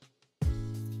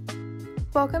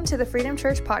Welcome to the Freedom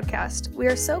Church podcast. We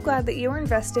are so glad that you are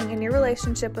investing in your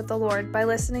relationship with the Lord by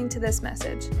listening to this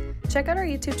message. Check out our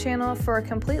YouTube channel for a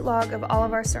complete log of all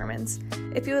of our sermons.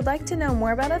 If you would like to know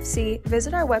more about FC,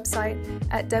 visit our website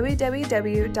at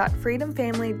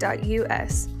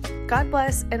www.freedomfamily.us. God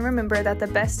bless, and remember that the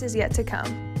best is yet to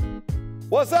come.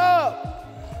 What's up?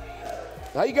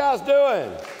 How you guys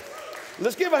doing?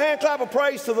 Let's give a hand clap of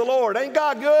praise to the Lord. Ain't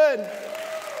God good?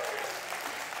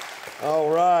 All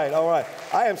right.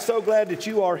 I am so glad that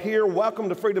you are here. Welcome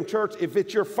to Freedom Church. If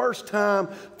it's your first time,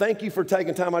 thank you for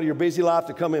taking time out of your busy life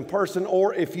to come in person,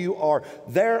 or if you are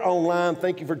there online,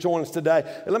 thank you for joining us today.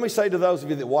 And let me say to those of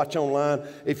you that watch online,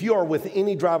 if you are within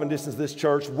any driving distance of this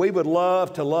church, we would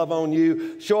love to love on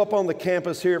you. Show up on the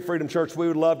campus here at Freedom Church. We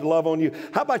would love to love on you.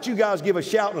 How about you guys give a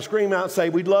shout and a scream out and say,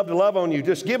 we'd love to love on you.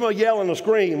 Just give them a yell and a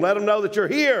scream. Let them know that you're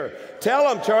here.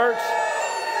 Tell them, church.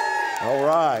 All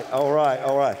right.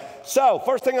 So,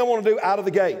 first thing I want to do out of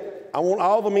the gate, I want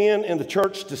all the men in the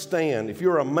church to stand. If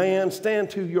you're a man,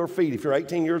 stand to your feet. If you're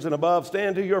 18 years and above,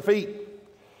 stand to your feet.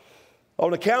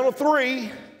 On the count of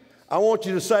three, I want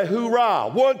you to say hoorah.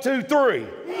 1, 2, 3.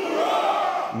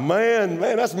 Hoorah! Man,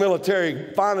 that's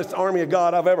military, finest army of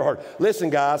God I've ever heard. Listen,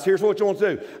 guys, here's what you want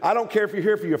to do. I don't care if you're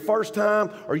here for your first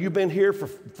time or you've been here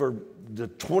for the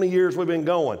 20 years we've been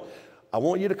going. I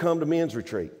want you to come to men's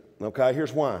retreat. Okay,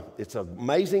 here's why. It's an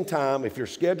amazing time. If your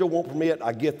schedule won't permit,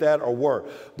 I get that, or work.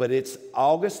 But it's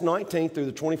August 19th through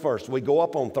the 21st. We go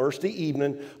up on Thursday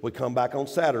evening. We come back on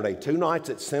Saturday. 2 nights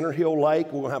at Center Hill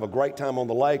Lake. We're going to have a great time on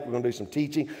the lake. We're going to do some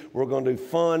teaching. We're going to do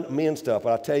fun men stuff.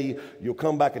 But I tell you, you'll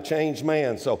come back a changed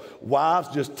man. So wives,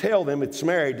 just tell them it's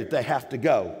married that they have to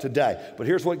go today. But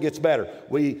here's what gets better.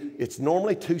 It's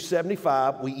normally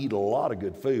 $275. We eat a lot of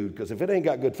good food, because if it ain't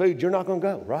got good food, you're not going to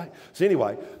go, right? So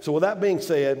anyway, so with that being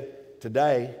said,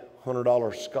 today,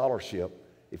 $100 scholarship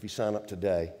if you sign up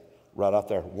today, right out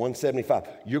there, $175.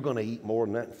 You're going to eat more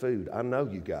than that in food. I know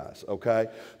you guys, okay?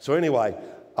 So anyway,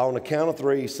 on the count of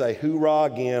three, say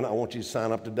hoorah again. I want you to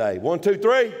sign up today. 1, 2,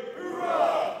 3.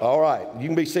 Hoorah! All right, you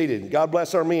can be seated. God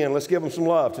bless our men. Let's give them some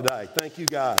love today. Thank you,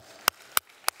 guys.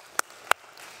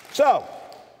 So,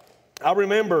 I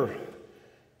remember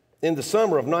in the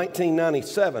summer of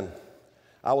 1997,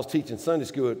 I was teaching Sunday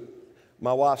school at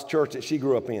my wife's church that she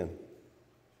grew up in.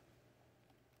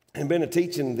 And been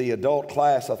teaching the adult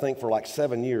class, I think, for like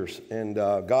 7 years. And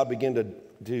God began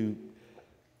to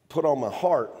put on my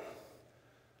heart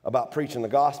about preaching the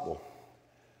gospel.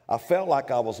 I felt like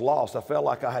I was lost. I felt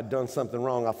like I had done something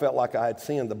wrong. I felt like I had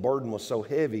sinned. The burden was so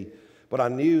heavy. But I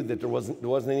knew that there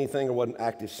wasn't anything, there wasn't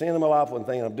active sin in my life, wasn't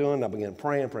anything I'm doing. I began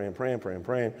praying,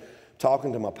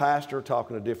 talking to my pastor,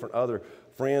 talking to different other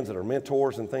friends that are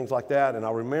mentors and things like that. And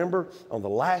I remember on the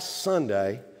last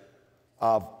Sunday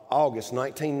of August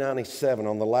 1997,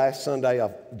 on the last Sunday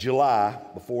of July,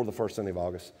 before the first Sunday of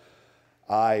August,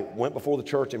 I went before the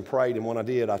church and prayed, and when I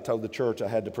did, I told the church I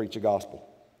had to preach the gospel,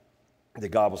 that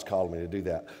God was calling me to do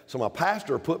that. So my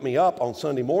pastor put me up on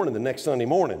Sunday morning, the next Sunday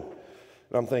morning,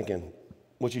 and I'm thinking,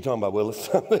 what you talking about, Willis?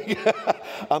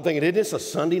 I'm thinking, isn't this a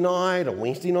Sunday night, a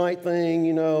Wednesday night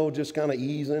thing, just kind of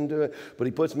ease into it? But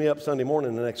he puts me up Sunday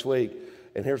morning the next week,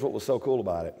 and here's what was so cool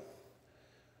about it.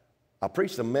 I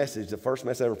preached a message. The first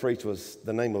message I ever preached was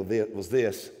the name of it was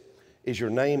this: is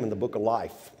your name in the book of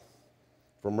life?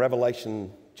 From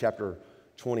Revelation chapter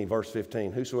 20, verse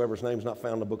 15. Whosoever's name is not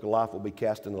found in the book of life will be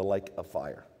cast into the lake of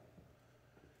fire.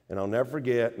 And I'll never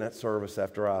forget in that service,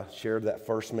 after I shared that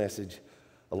first message,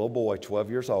 a little boy,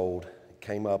 12 years old,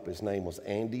 came up. His name was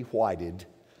Andy Whited,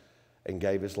 and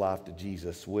gave his life to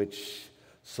Jesus, which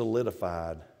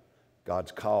solidified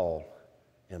God's call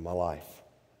in my life.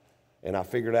 And I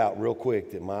figured out real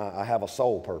quick that I have a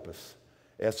soul purpose,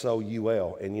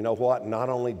 S-O-U-L. And you know what? Not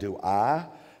only do I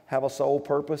have a soul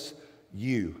purpose,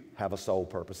 you have a soul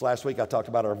purpose. Last week I talked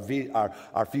about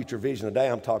our future vision.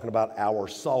 Today I'm talking about our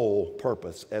soul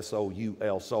purpose,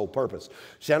 S-O-U-L, soul purpose.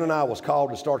 Shannon and I was called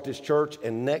to start this church,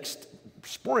 and next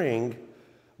spring,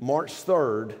 March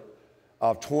 3rd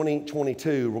of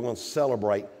 2022, we're going to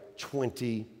celebrate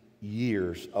 20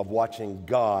 years of watching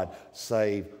God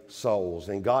save souls.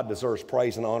 And God deserves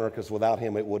praise and honor, because without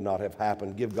him it would not have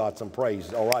happened. Give God some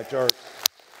praise. All right, church?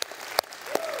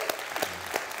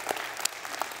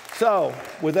 So,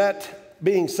 with that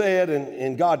being said,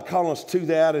 and God calling us to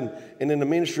that, and in the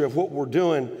ministry of what we're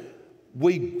doing,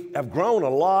 we have grown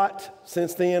a lot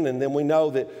since then. And then we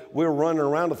know that we're running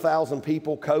around 1,000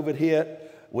 people. COVID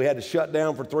hit. We had to shut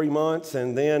down for 3 months.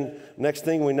 And then next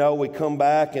thing we know, we come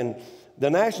back, and the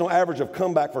national average of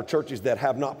comeback for churches that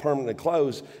have not permanently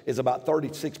closed is about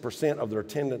 36% of their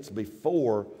attendance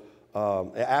before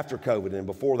after COVID, and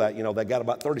before that, they got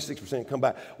about 36% come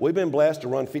back. We've been blessed to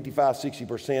run 55,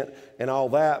 60% and all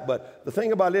that. But the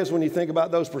thing about it is, when you think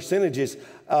about those percentages,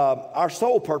 our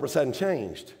sole purpose hadn't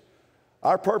changed.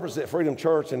 Our purpose at Freedom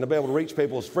Church and to be able to reach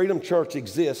people is Freedom Church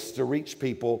exists to reach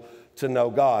people to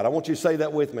know God. I want you to say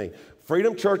that with me.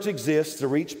 Freedom Church exists to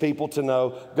reach people to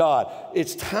know God.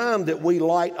 It's time that we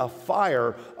light a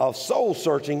fire of soul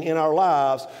searching in our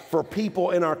lives for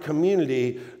people in our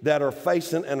community that are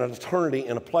facing an eternity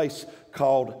in a place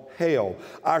called hell.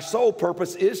 Our sole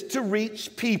purpose is to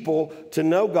reach people to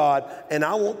know God, and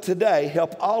I want today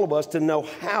help all of us to know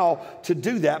how to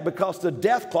do that, because the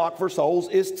death clock for souls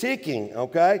is ticking,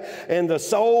 okay? And the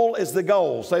soul is the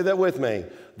goal. Say that with me.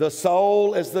 The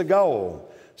soul is the goal.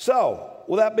 So,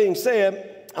 with that being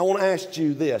said, I want to ask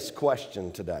you this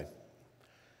question today.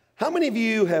 How many of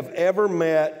you have ever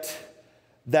met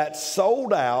that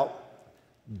sold out,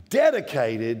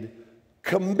 dedicated,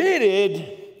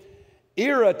 committed,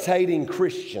 irritating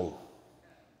Christian?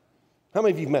 How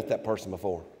many of you have met that person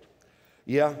before?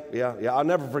 Yeah. I'll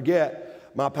never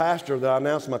forget my pastor that I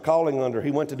announced my calling under.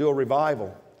 He went to do a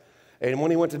revival. And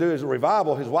when he went to do his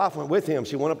revival, his wife went with him.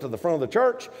 She went up to the front of the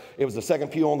church. It was the second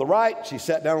pew on the right. She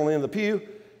sat down on the end of the pew.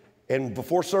 And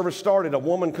before service started, a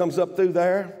woman comes up through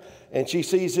there, and she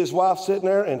sees his wife sitting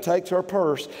there and takes her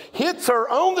purse, hits her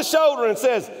on the shoulder and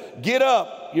says, "Get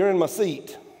up, you're in my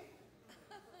seat."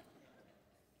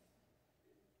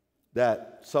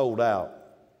 That sold out,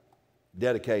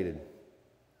 dedicated,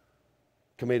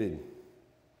 committed,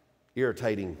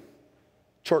 irritating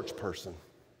church person,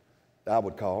 I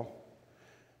would call.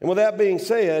 And with that being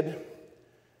said,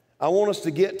 I want us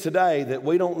to get today that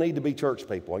we don't need to be church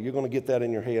people. You're going to get that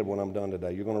in your head when I'm done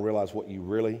today. You're going to realize what you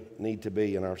really need to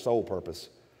be in our soul purpose.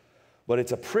 But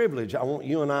it's a privilege I want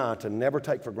you and I to never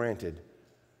take for granted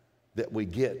that we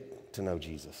get to know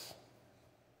Jesus.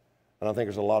 And I think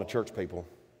there's a lot of church people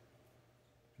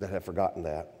that have forgotten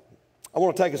that. I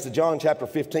want to take us to John chapter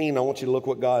 15. I want you to look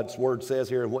what God's word says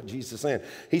here and what Jesus is saying.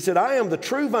 He said, "I am the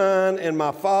true vine and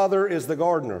my Father is the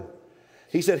gardener."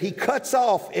 He said, "He cuts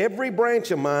off every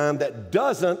branch of mine that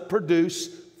doesn't produce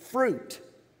fruit.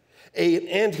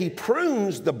 And he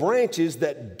prunes the branches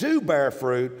that do bear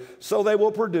fruit so they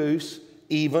will produce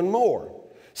even more."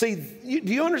 See,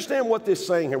 do you understand what this is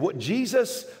saying here? What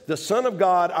Jesus, the Son of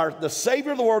God, the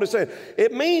Savior of the world is saying?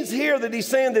 It means here that he's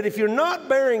saying that if you're not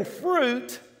bearing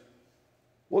fruit,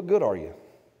 what good are you?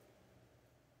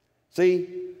 See,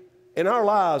 in our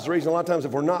lives, the reason a lot of times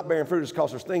if we're not bearing fruit is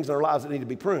because there's things in our lives that need to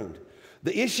be pruned.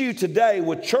 The issue today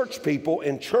with church people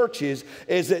and churches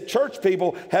is that church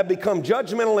people have become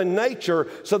judgmental in nature,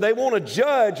 so they want to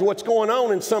judge what's going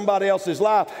on in somebody else's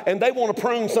life, and they want to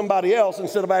prune somebody else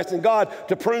instead of asking God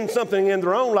to prune something in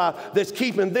their own life that's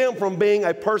keeping them from being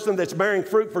a person that's bearing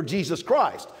fruit for Jesus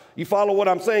Christ. You follow what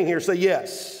I'm saying here? Say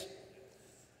yes.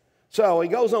 So he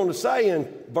goes on to say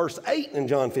in verse 8 in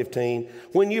John 15,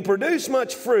 "When you produce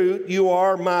much fruit, you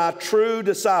are my true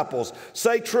disciples."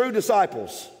 Say true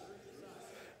disciples.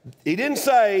 He didn't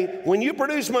say, "When you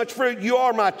produce much fruit, you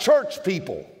are my church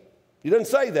people." He doesn't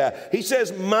say that. He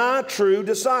says, "My true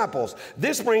disciples.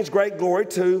 This brings great glory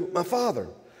to my Father."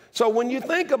 So when you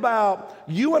think about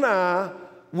you and I,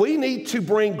 we need to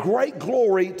bring great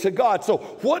glory to God. So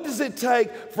what does it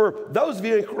take for those of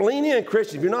you, lean in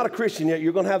Christian. If you're not a Christian yet,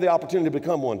 you're going to have the opportunity to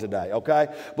become one today, okay?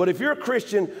 But if you're a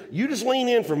Christian, you just lean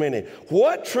in for a minute.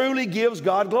 What truly gives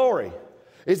God glory?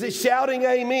 Is it shouting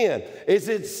amen? Is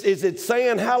it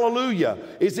saying hallelujah?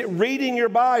 Is it reading your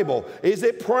Bible? Is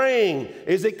it praying?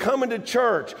 Is it coming to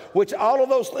church? Which all of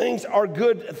those things are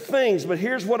good things. But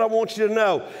here's what I want you to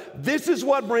know. This is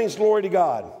what brings glory to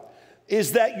God.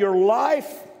 Is that your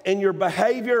life and your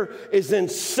behavior is in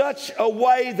such a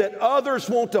way that others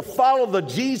want to follow the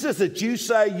Jesus that you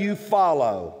say you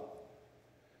follow.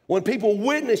 When people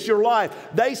witness your life,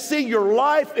 they see your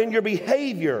life and your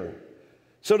behavior.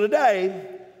 So today,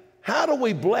 how do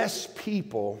we bless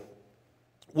people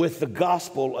with the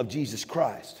gospel of Jesus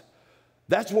Christ?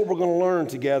 That's what we're going to learn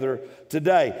together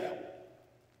today.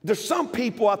 There's some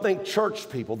people, I think church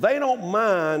people, they don't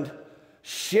mind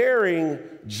sharing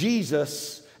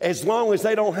Jesus as long as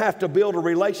they don't have to build a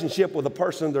relationship with the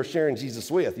person they're sharing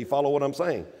Jesus with. You follow what I'm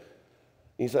saying?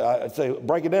 You say, I'd say,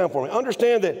 break it down for me.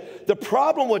 Understand that the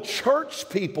problem with church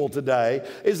people today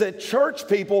is that church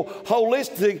people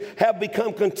holistically have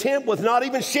become content with not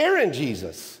even sharing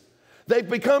Jesus. They've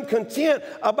become content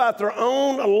about their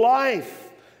own life.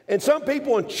 And some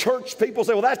people in church people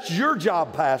say, well, that's your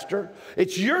job, Pastor.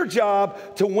 It's your job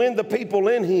to win the people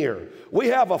in here. We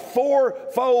have a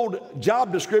fourfold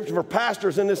job description for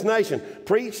pastors in this nation.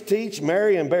 Preach, teach,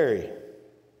 marry, and bury.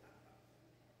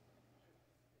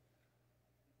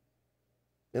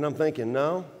 And I'm thinking,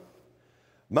 no.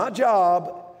 My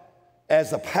job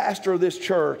as a pastor of this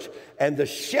church and the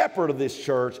shepherd of this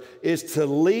church is to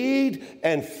lead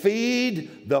and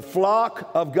feed the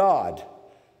flock of God.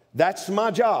 That's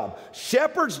my job.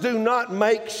 Shepherds do not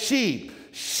make sheep.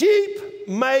 Sheep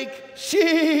make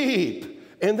sheep.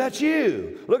 And that's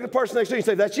you. Look at the person next to you and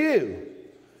say, that's you.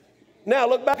 Now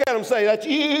look back at them and say, that's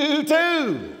you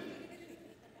too.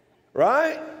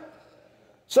 Right?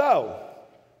 So,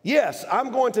 yes,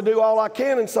 I'm going to do all I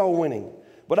can in soul winning.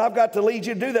 But I've got to lead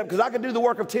you to do that because I can do the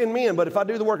work of 10 men. But if I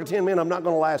do the work of 10 men, I'm not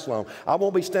going to last long. I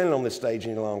won't be standing on this stage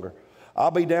any longer.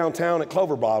 I'll be downtown at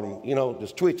Clover Bottom,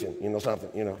 just twitching,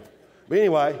 something. But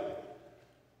anyway,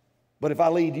 but if I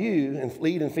lead you and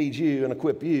lead and feed you and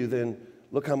equip you, then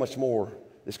look how much more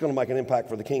it's going to make an impact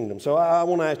for the kingdom. So I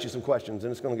want to ask you some questions,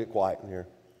 and it's going to get quiet in here.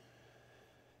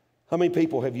 How many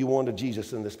people have you won to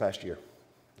Jesus in this past year?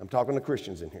 I'm talking to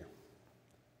Christians in here.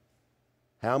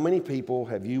 How many people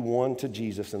have you won to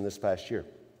Jesus in this past year?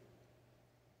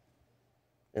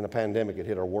 In a pandemic, it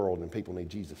hit our world and people need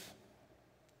Jesus.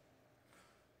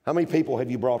 How many people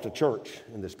have you brought to church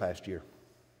in this past year?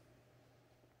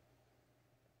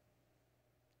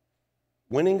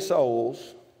 Winning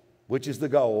souls, which is the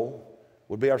goal,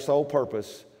 would be our sole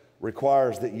purpose,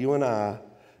 requires that you and I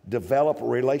develop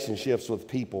relationships with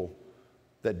people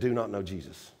that do not know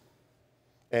Jesus.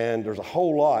 And there's a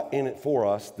whole lot in it for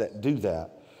us that do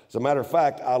that. As a matter of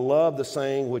fact, I love the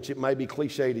saying, which it may be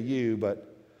cliche to you,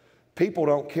 but people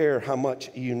don't care how much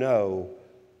you know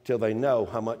till they know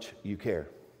how much you care.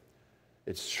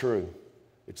 It's true.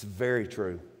 It's very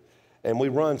true. And we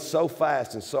run so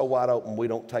fast and so wide open, we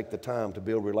don't take the time to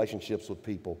build relationships with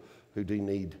people who do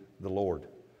need the Lord.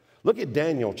 Look at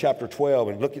Daniel chapter 12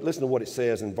 and listen to what it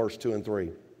says in verse 2 and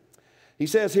 3. He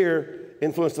says here,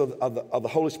 influence of the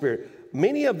Holy Spirit,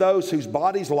 many of those whose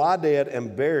bodies lie dead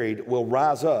and buried will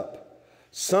rise up,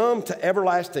 some to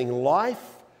everlasting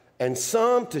life and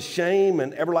some to shame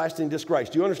and everlasting disgrace.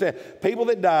 Do you understand? People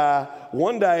that die,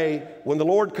 one day when the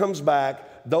Lord comes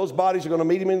back, those bodies are going to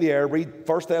meet him in the air. Read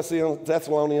 1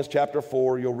 Thessalonians chapter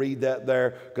 4. You'll read that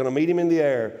there. Going to meet him in the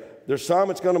air. There's some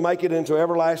that's going to make it into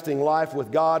everlasting life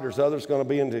with God. There's others going to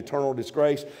be into eternal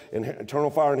disgrace and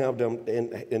eternal fire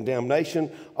and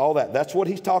damnation, all that. That's what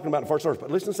he's talking about in the first verse.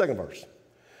 But listen to the second verse.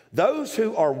 Those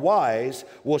who are wise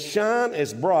will shine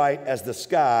as bright as the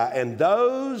sky, and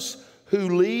those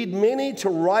who lead many to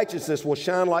righteousness will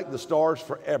shine like the stars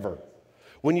forever.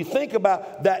 When you think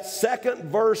about that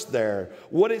second verse there,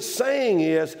 what it's saying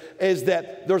is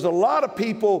that there's a lot of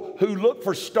people who look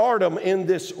for stardom in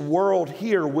this world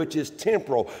here, which is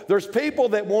temporal. There's people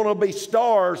that want to be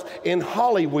stars in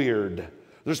Hollywood.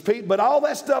 But all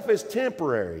that stuff is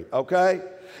temporary, okay?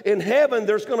 In heaven,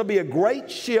 there's going to be a great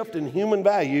shift in human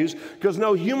values because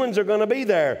no humans are going to be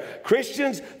there.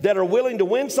 Christians that are willing to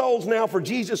win souls now for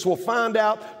Jesus will find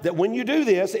out that when you do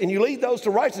this and you lead those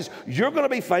to righteousness, you're going to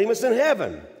be famous in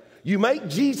heaven. You make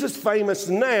Jesus famous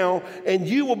now and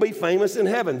you will be famous in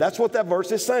heaven. That's what that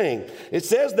verse is saying. It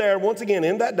says there, once again,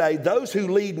 in that day, those who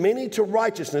lead many to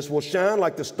righteousness will shine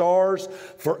like the stars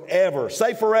forever.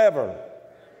 Say forever.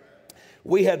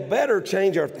 We had better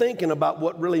change our thinking about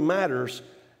what really matters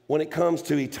when it comes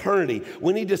to eternity.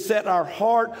 We need to set our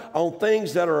heart on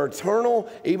things that are eternal,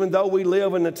 even though we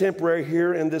live in the temporary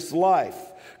here in this life.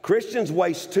 Christians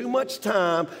waste too much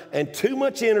time and too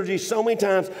much energy so many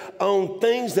times on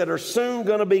things that are soon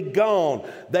going to be gone.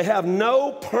 They have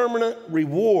no permanent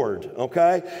reward,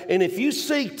 okay? And if you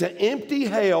seek to empty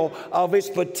hell of its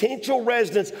potential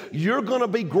residents, you're going to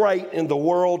be great in the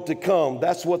world to come.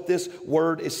 That's what this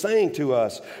word is saying to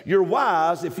us. You're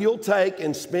wise if you'll take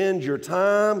and spend your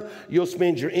time, you'll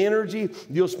spend your energy,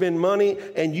 you'll spend money,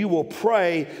 and you will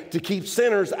pray to keep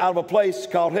sinners out of a place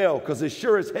called hell. Because as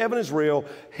sure as heaven is real,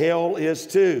 hell is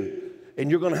too. And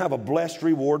you're going to have a blessed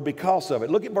reward because of it.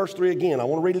 Look at verse 3 again. I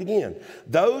want to read it again.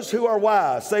 Those who are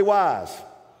wise, say wise.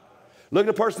 Look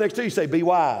at the person next to you, say be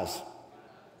wise.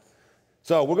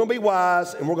 So we're going to be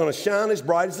wise and we're going to shine as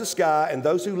bright as the sky, and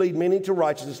those who lead many to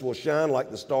righteousness will shine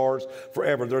like the stars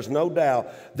forever. There's no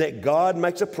doubt that God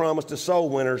makes a promise to soul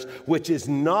winners which is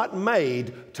not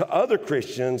made to other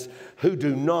Christians who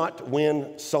do not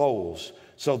win souls.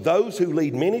 So those who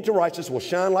lead many to righteousness will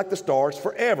shine like the stars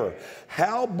forever.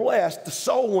 How blessed the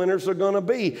soul winners are going to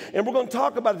be. And we're going to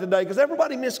talk about it today because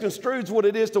everybody misconstrues what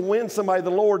it is to win somebody to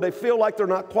the Lord. They feel like they're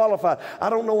not qualified.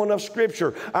 I don't know enough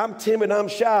scripture. I'm timid. I'm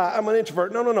shy. I'm an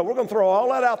introvert. No. We're going to throw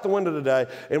all that out the window today,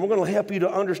 and we're going to help you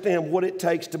to understand what it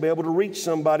takes to be able to reach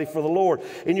somebody for the Lord.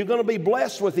 And you're going to be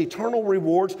blessed with eternal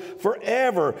rewards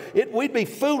forever. We'd be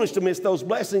foolish to miss those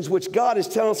blessings which God is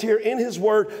telling us here in His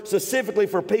Word specifically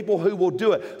for people who will do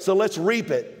do it. So let's reap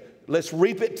it. Let's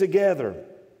reap it together.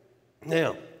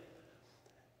 Now,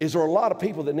 is there a lot of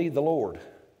people that need the Lord?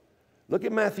 Look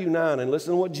at Matthew 9 and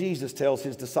listen to what Jesus tells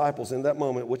his disciples in that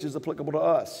moment, which is applicable to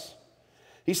us.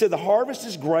 He said, the harvest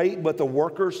is great, but the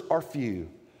workers are few.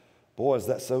 Boy, is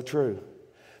that so true.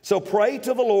 So pray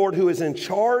to the Lord who is in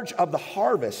charge of the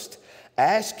harvest.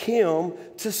 Ask him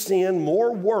to send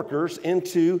more workers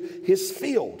into his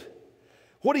field.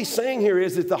 What he's saying here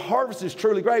is that the harvest is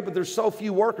truly great, but there's so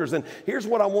few workers. And here's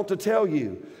what I want to tell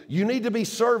you. You need to be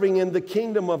serving in the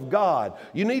kingdom of God.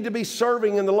 You need to be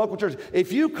serving in the local church.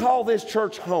 If you call this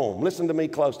church home, listen to me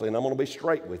closely, and I'm going to be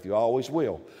straight with you. I always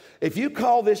will. If you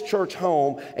call this church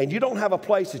home and you don't have a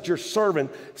place that you're serving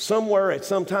somewhere at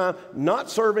some time,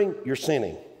 not serving, you're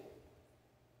sinning.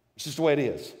 It's just the way it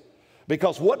is.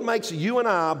 Because what makes you and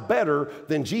I better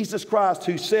than Jesus Christ,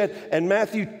 who said in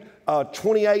Matthew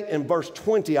 28 and verse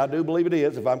 20, I do believe it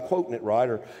is, if I'm quoting it right,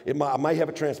 or I may have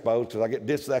it transposed because I get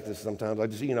dyslexic sometimes. I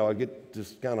get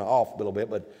just kind of off a little bit.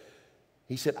 But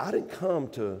he said, I didn't come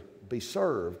to be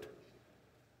served,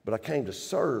 but I came to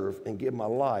serve and give my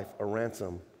life a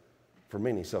ransom for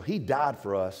many. So he died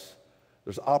for us.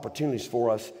 There's opportunities for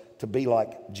us to be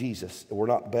like Jesus. We're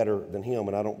not better than him,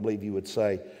 and I don't believe you would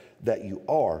say that you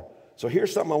are. So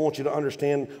here's something I want you to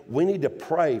understand. We need to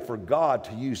pray for God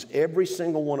to use every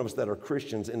single one of us that are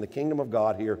Christians in the kingdom of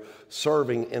God here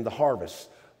serving in the harvest.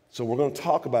 So we're going to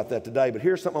talk about that today. But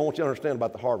here's something I want you to understand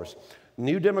about the harvest.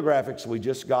 New demographics we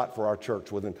just got for our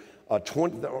church within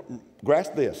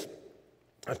grasp this,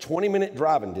 a 20-minute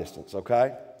driving distance,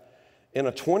 okay? In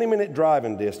a 20-minute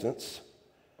driving distance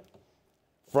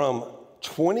from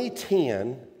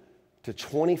 2010 to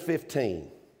 2015,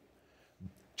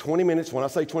 20 minutes, when I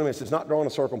say 20 minutes, it's not drawing a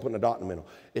circle and putting a dot in the middle.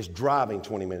 It's driving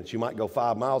 20 minutes. You might go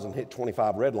 5 miles and hit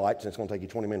 25 red lights, and it's going to take you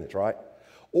 20 minutes, right?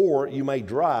 Or you may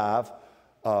drive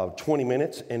 20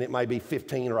 minutes, and it may be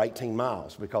 15 or 18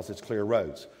 miles because it's clear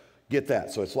roads. Get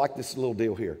that. So it's like this little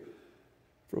deal here.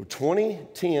 From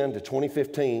 2010 to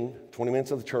 2015, 20 minutes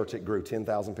of the church, it grew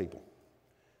 10,000 people.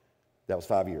 That was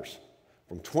 5 years.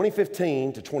 From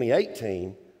 2015 to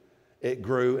 2018, it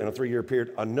grew in a 3-year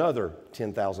period another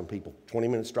 10,000 people, 20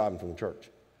 minutes driving from the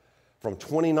church. From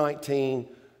 2019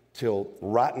 till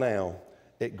right now,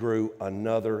 it grew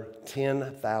another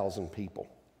 10,000 people.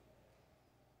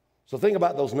 So think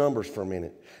about those numbers for a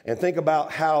minute and think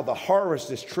about how the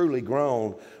harvest is truly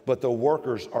grown, but the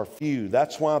workers are few.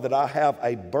 That's why that I have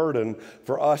a burden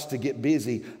for us to get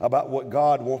busy about what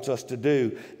God wants us to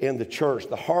do in the church.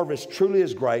 The harvest truly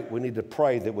is great. We need to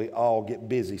pray that we all get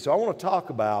busy. So I want to talk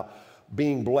about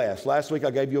being blessed. Last week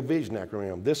I gave you a vision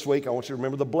acronym. This week I want you to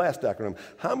remember the blessed acronym.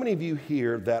 How many of you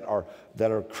here that are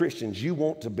Christians, you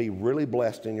want to be really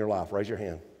blessed in your life? Raise your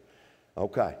hand.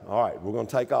 Okay, all right, we're going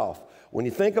to take off. When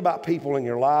you think about people in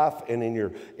your life and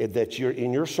you're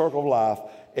in your circle of life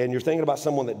and you're thinking about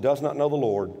someone that does not know the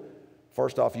Lord,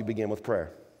 first off, you begin with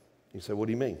prayer. You say, what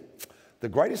do you mean? The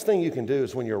greatest thing you can do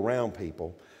is when you're around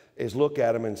people is look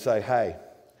at them and say, hey,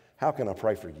 how can I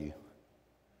pray for you?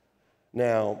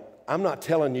 Now, I'm not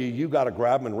telling you got to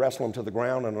grab them and wrestle them to the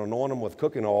ground and anoint them with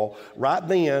cooking oil right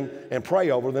then and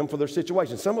pray over them for their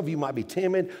situation. Some of you might be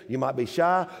timid, you might be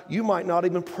shy, you might not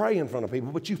even pray in front of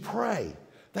people, but you pray.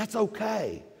 That's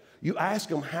okay. You ask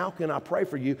them, how can I pray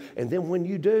for you? And then when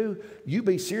you do, you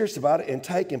be serious about it and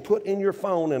take and put in your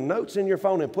phone and notes in your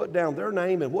phone and put down their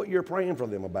name and what you're praying for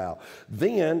them about.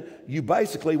 Then you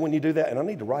basically, when you do that, and I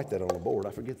need to write that on the board.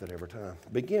 I forget that every time.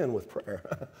 Begin with prayer.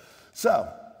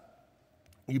 So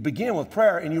you begin with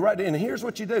prayer and you write it, and here's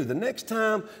what you do. The next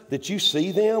time that you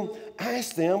see them,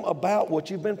 ask them about what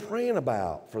you've been praying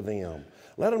about for them.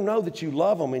 Let them know that you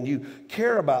love them and you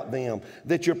care about them,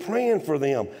 that you're praying for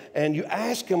them, and you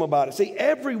ask them about it. See,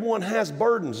 everyone has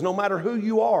burdens, no matter who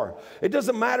you are. It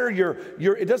doesn't matter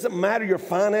it doesn't matter your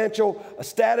financial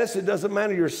status. It doesn't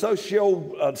matter your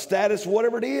social status,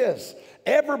 whatever it is.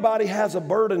 Everybody has a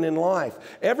burden in life.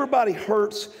 Everybody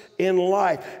hurts in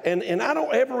life. And I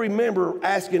don't ever remember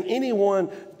asking anyone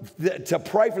to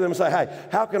pray for them and say, hey,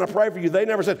 how can I pray for you? They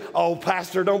never said, oh,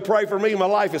 pastor, don't pray for me. My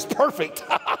life is perfect.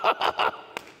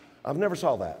 I've never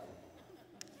saw that.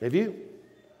 Have you?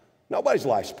 Nobody's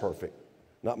life's perfect.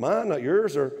 Not mine, not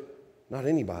yours, or not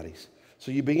anybody's.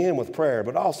 So you begin with prayer,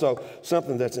 but also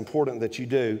something that's important that you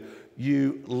do,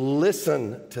 you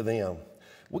listen to them.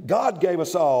 God gave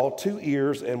us all 2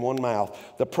 ears and 1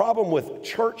 mouth. The problem with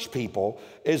church people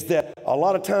is that a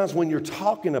lot of times when you're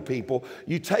talking to people,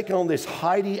 you take on this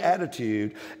hidey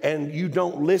attitude and you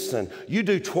don't listen. You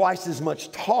do twice as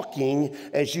much talking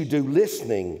as you do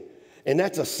listening. And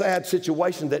that's a sad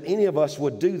situation that any of us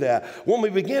would do that. When we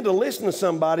begin to listen to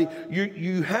somebody,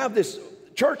 you have this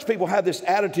church people have this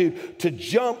attitude to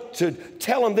jump to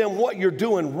telling them what you're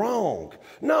doing wrong.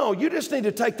 No, you just need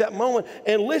to take that moment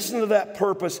and listen to that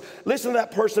purpose, listen to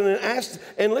that person and ask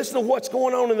and listen to what's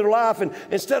going on in their life, and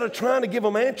instead of trying to give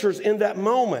them answers in that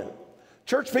moment.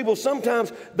 Church people,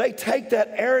 sometimes they take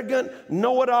that arrogant,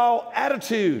 know-it-all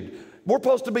attitude. We're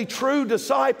supposed to be true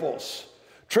disciples.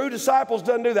 True disciples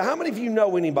doesn't do that. How many of you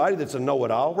know anybody that's a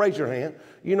know-it-all? Raise your hand.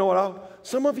 You know it all.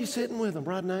 Some of you sitting with them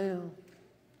right now.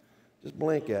 Just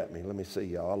blink at me. Let me see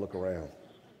y'all. I'll look around.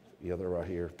 Yeah, they're right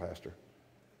here, Pastor.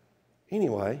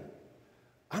 Anyway,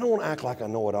 I don't want to act like I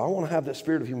know it all. I want to have that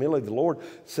spirit of humility. The Lord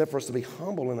said for us to be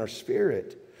humble in our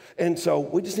spirit. And so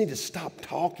we just need to stop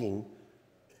talking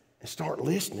and start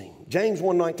listening. James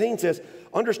 1:19 says,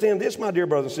 understand this, my dear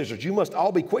brothers and sisters. You must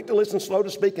all be quick to listen, slow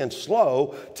to speak, and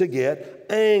slow to get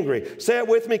angry. Say it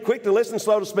with me. Quick to listen,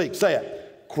 slow to speak. Say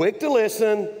it. Quick to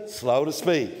listen, slow to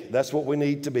speak. That's what we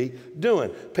need to be doing.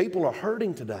 People are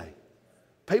hurting today.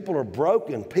 People are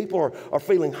broken. People are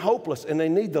feeling hopeless, and they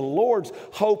need the Lord's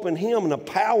hope in Him and the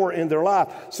power in their life.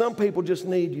 Some people just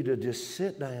need you to just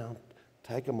sit down,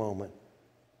 take a moment,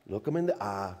 look them in the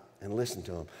eye, and listen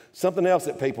to them. Something else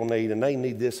that people need, and they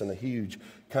need this in a huge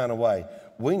kind of way,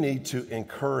 we need to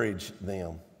encourage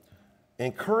them.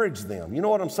 Encourage them. You know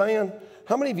what I'm saying?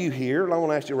 How many of you here, and I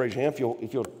want to ask you to raise your hand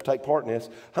if you'll take part in this,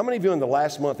 how many of you in the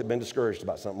last month have been discouraged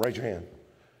about something? Raise your hand.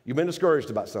 You've been discouraged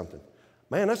about something.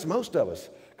 Man, that's most of us,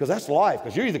 because that's life.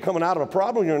 Because you're either coming out of a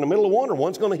problem, you're in the middle of one, or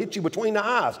one's going to hit you between the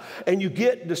eyes, and you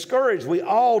get discouraged. We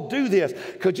all do this.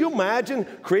 Could you imagine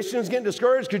Christians getting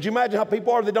discouraged? Could you imagine how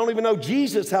people are that don't even know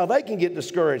Jesus, how they can get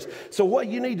discouraged? So what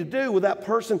you need to do with that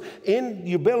person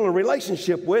you're building a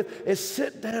relationship with is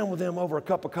sit down with them over a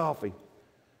cup of coffee.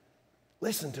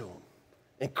 Listen to them.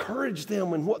 Encourage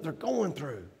them in what they're going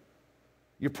through.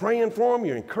 You're praying for them.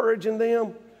 You're encouraging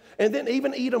them. And then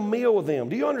even eat a meal with them.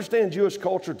 Do you understand Jewish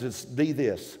culture to be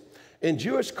this? In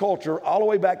Jewish culture, all the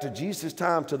way back to Jesus'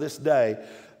 time to this day,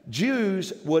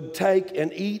 Jews would take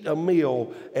and eat a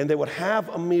meal, and they would have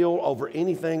a meal over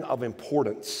anything of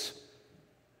importance.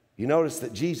 You notice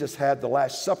that Jesus had the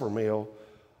Last Supper meal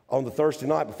on the Thursday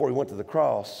night before He went to the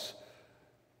cross.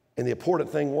 And the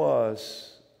important thing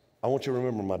was, I want you to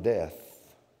remember my death.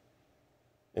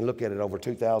 And look at it, over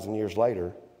 2,000 years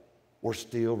later, we're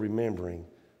still remembering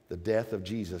the death of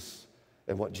Jesus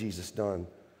and what Jesus done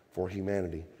for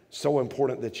humanity. So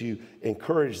important that you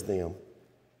encourage them.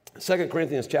 2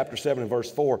 Corinthians chapter 7 and verse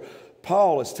 4,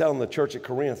 Paul is telling the church at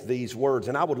Corinth these words,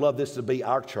 and I would love this to be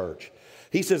our church.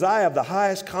 He says, I have the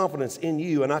highest confidence in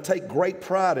you, and I take great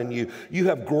pride in you. You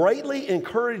have greatly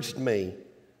encouraged me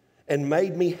and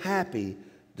made me happy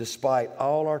despite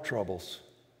all our troubles.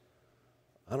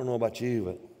 I don't know about you,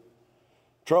 but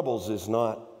troubles is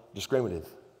not discriminative.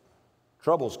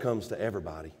 Troubles comes to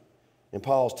everybody. And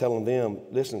Paul's telling them,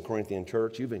 listen, Corinthian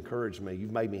church, you've encouraged me.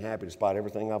 You've made me happy despite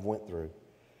everything I've went through.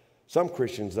 Some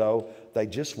Christians, though, they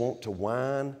just want to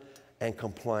whine and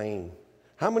complain.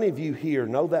 How many of you here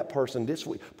know that person this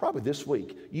week? Probably this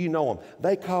week. You know them.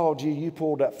 They called you. You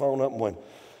pulled that phone up and went,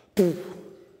 poof.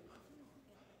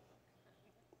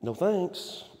 No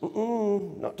thanks.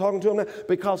 Not talking to them now.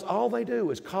 Because all they do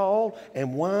is call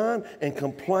and whine and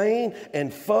complain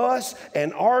and fuss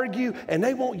and argue, and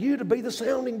they want you to be the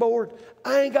sounding board.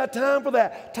 I ain't got time for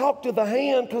that. Talk to the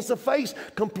hand, because the face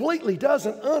completely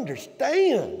doesn't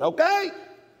understand, okay?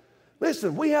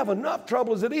 Listen, we have enough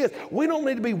trouble as it is. We don't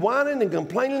need to be whining and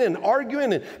complaining and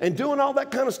arguing and doing all that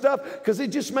kind of stuff, because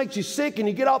it just makes you sick, and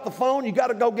you get off the phone, you got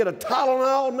to go get a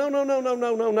Tylenol.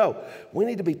 No. We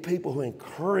need to be people who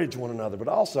encourage one another. But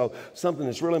also, something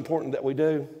that's really important that we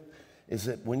do is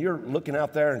that when you're looking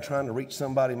out there and trying to reach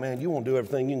somebody, man, you want to do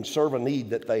everything you can serve a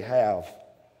need that they have,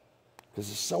 because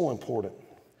it's so important.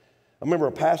 I remember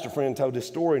a pastor friend told this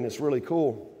story, and it's really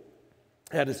cool.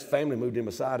 He had his family moved in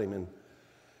beside him, and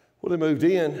when they moved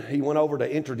in, he went over to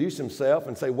introduce himself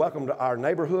and say, welcome to our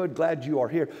neighborhood. Glad you are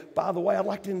here. By the way, I'd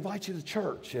like to invite you to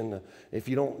church. And if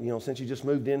you don't, since you just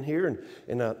moved in here,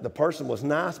 and the person was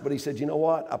nice, but he said, you know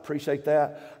what? I appreciate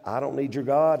that. I don't need your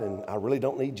God, and I really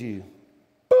don't need you.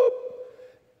 Boop.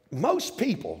 Most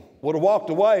people would have walked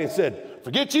away and said,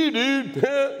 forget you, dude.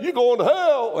 You're going to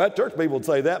hell. Well, church people would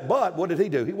say that. But what did he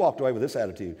do? He walked away with this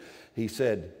attitude. He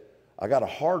said, I got a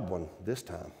hard one this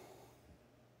time.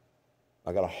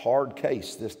 I got a hard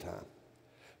case this time.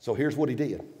 So here's what he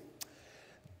did.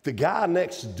 The guy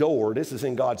next door, this is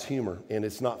in God's humor, and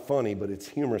it's not funny, but it's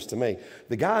humorous to me.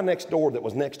 The guy next door that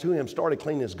was next to him started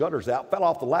cleaning his gutters out, fell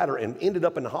off the ladder, and ended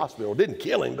up in the hospital. Didn't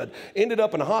kill him, but ended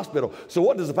up in the hospital. So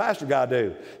what does the pastor guy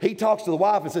do? He talks to the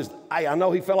wife and says, hey, I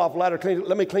know he fell off the ladder.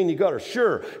 Let me clean your gutters.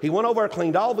 Sure. He went over,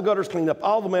 cleaned all the gutters, cleaned up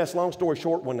all the mess. Long story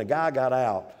short, when the guy got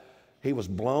out, he was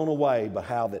blown away by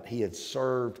how that he had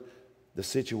served the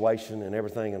situation and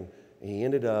everything. And he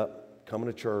ended up coming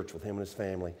to church with him and his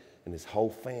family. And his whole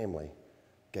family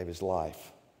gave his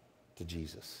life to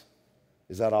Jesus.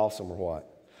 Is that awesome or what?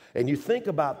 And you think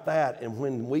about that, and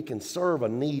when we can serve a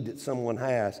need that someone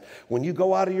has, when you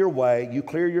go out of your way, you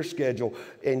clear your schedule,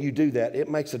 and you do that, it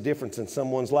makes a difference in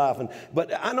someone's life.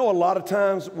 But I know a lot of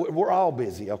times we're all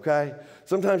busy, okay?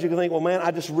 Sometimes you can think, well, man,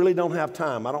 I just really don't have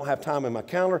time. I don't have time in my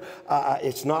calendar.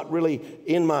 It's not really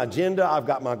in my agenda. I've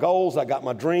got my goals. I've got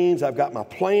my dreams. I've got my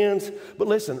plans. But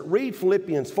listen, read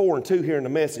Philippians 4:2 here in the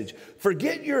message.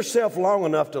 Forget yourself long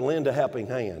enough to lend a helping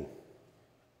hand.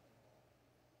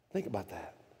 Think about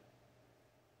that.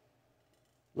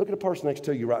 Look at the person next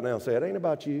to you right now and say, it ain't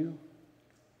about you.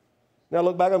 Now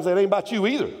look back and say, it ain't about you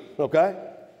either, okay?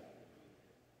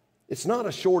 It's not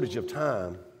a shortage of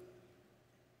time,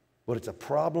 but it's a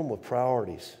problem with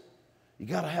priorities. You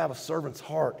got to have a servant's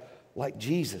heart like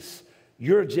Jesus.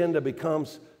 Your agenda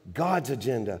becomes God's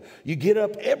agenda. You get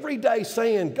up every day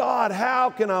saying, God, how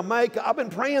can I've been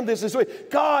praying this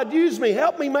week. God, use me.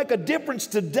 Help me make a difference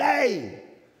today.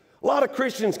 A lot of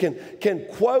Christians can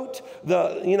quote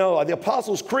the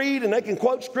Apostles' Creed, and they can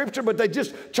quote Scripture, but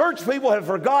church people have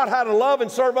forgot how to love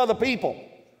and serve other people.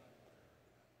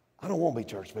 I don't want to be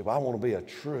church people. I want to be a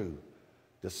true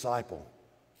disciple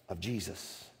of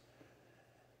Jesus.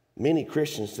 Many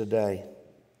Christians today,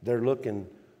 they're looking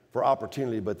for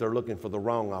opportunity, but they're looking for the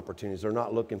wrong opportunities. They're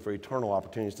not looking for eternal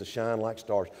opportunities to shine like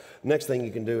stars. Next thing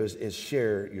you can do is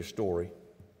share your story.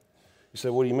 You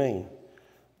say, what do you mean?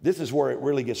 This is where it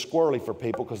really gets squirrely for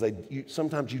people because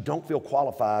sometimes you don't feel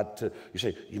qualified to, you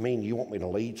say, you mean you want me to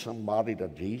lead somebody to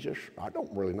Jesus? I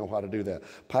don't really know how to do that.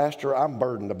 Pastor, I'm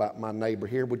burdened about my neighbor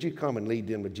here. Would you come and lead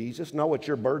them to Jesus? No, it's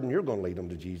your burden. You're going to lead them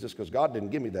to Jesus because God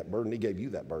didn't give me that burden. He gave you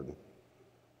that burden.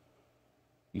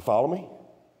 You follow me?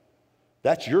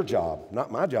 That's your job,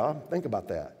 not my job. Think about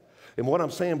that. And what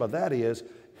I'm saying by that is,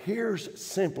 here's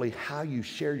simply how you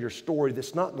share your story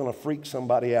that's not going to freak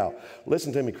somebody out.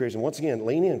 Listen to me, Christian. Once again,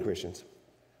 lean in, Christians.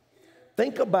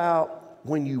 Think about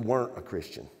when you weren't a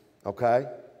Christian, okay?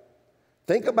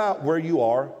 Think about where you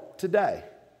are today.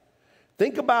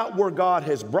 Think about where God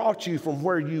has brought you from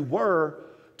where you were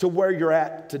to where you're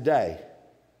at today.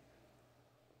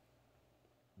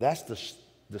 That's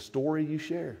the story you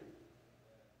share.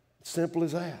 Simple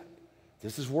as that.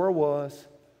 This is where I was.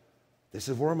 This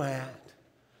is where I'm at.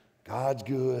 God's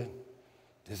good.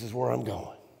 This is where I'm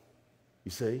going.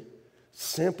 You see?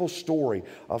 Simple story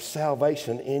of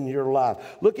salvation in your life.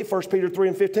 Look at 1 Peter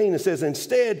 3:15. It says,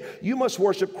 instead, you must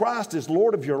worship Christ as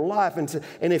Lord of your life.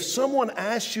 And if someone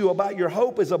asks you about your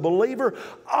hope as a believer,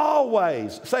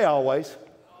 always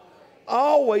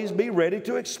be ready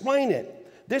to explain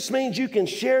it. This means you can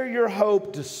share your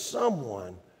hope to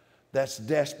someone that's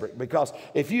desperate, because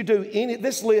if you do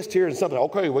this list here is something,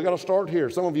 okay, we got to start here.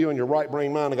 Some of you in your right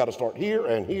brain mind have got to start here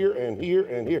and here and here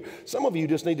and here. Some of you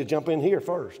just need to jump in here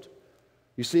first.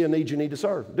 You see a need you need to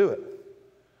serve, do it.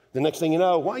 The next thing you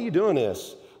know, why are you doing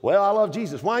this? Well, I love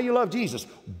Jesus. Why you love Jesus?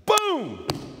 Boom!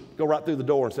 Go right through the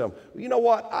door and say, well, you know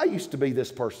what? I used to be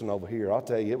this person over here. I'll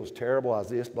tell you, it was terrible. I was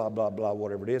this, blah, blah, blah,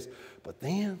 whatever it is. But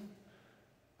then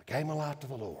I gave my life to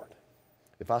the Lord.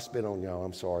 If I spit on y'all,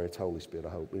 I'm sorry. It's holy spit, I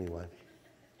hope. Anyway.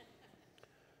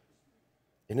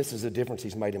 And this is the difference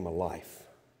He's made in my life.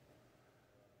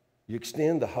 You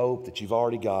extend the hope that you've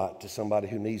already got to somebody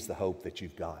who needs the hope that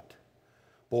you've got.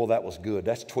 Boy, that was good.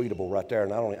 That's tweetable right there.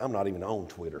 And I'm not even on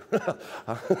Twitter.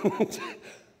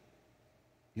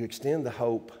 You extend the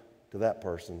hope to that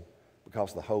person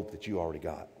because of the hope that you already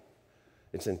got.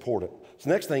 It's important. So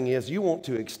the next thing is you want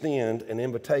to extend an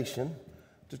invitation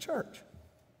to church.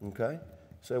 Okay?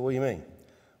 So what do you mean?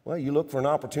 Well, you look for an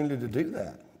opportunity to do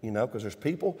that, because there's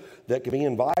people that can be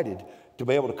invited to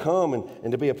be able to come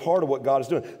and to be a part of what God is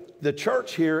doing. The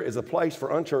church here is a place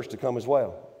for unchurched to come as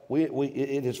well.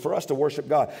 It is for us to worship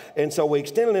God. And so we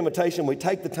extend an invitation. We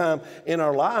take the time in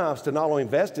our lives to not only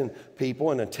invest in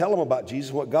people and to tell them about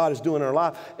Jesus, what God is doing in our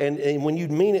life. And when you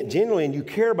mean it genuinely and you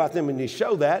care about them and you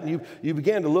show that, and you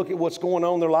begin to look at what's going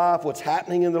on in their life, what's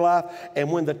happening in their life.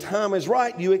 And when the time is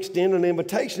right, you extend an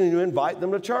invitation and you invite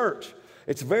them to church.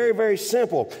 It's very, very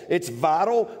simple. It's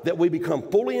vital that we become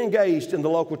fully engaged in the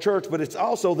local church, but it's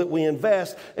also that we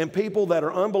invest in people that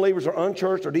are unbelievers or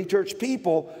unchurched or dechurched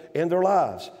people in their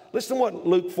lives. Listen to what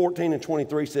Luke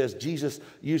 14:23 says, Jesus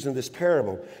using this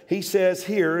parable. He says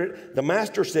here, the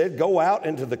master said, go out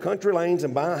into the country lanes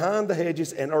and behind the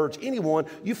hedges and urge anyone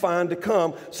you find to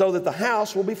come so that the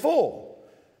house will be full.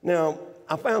 Now,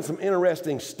 I found some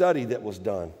interesting study that was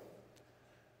done.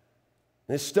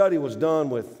 This study was done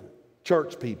with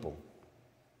church people.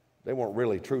 They weren't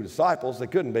really true disciples. They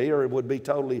couldn't be, or it would be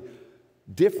totally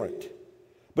different.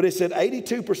 But it said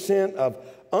 82% of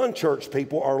unchurched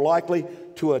people are likely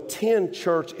to attend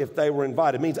church if they were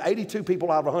invited. It means 82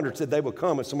 people out of 100 said they would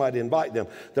come if somebody invite them.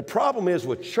 The problem is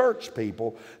with church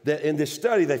people that in this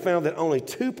study they found that only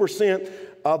 2%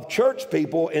 of church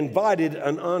people invited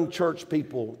an unchurched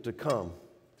people to come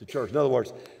to church. In other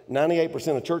words,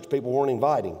 98% of church people weren't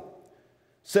inviting.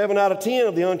 7 out of 10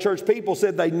 of the unchurched people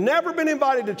said they'd never been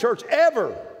invited to church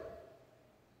ever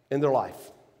in their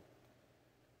life.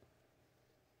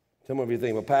 Some of you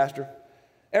think, well, Pastor,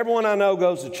 everyone I know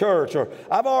goes to church, or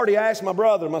I've already asked my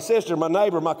brother, my sister, my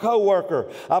neighbor, my coworker.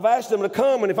 I've asked them to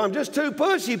come, and if I'm just too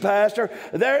pushy, Pastor,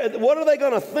 what are they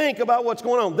going to think about what's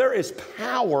going on? There is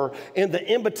power in the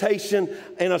invitation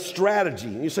and a strategy.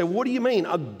 And you say, what do you mean?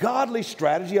 A godly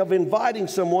strategy of inviting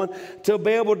someone to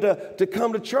be able to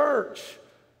come to church.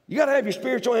 You got to have your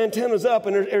spiritual antennas up,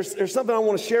 and there's something I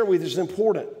want to share with you that's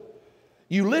important.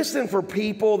 You listen for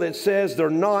people that says they're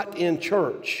not in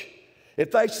church.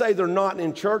 If they say they're not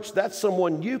in church, that's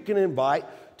someone you can invite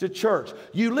to church.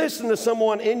 You listen to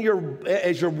someone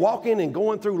as you're walking and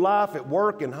going through life at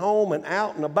work and home and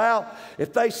out and about.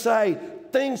 If they say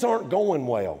things aren't going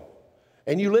well,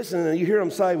 and you listen and you hear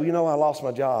them say, well, you know, I lost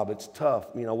my job. It's tough.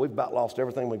 You know, we've about lost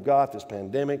everything we've got, this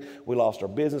pandemic. We lost our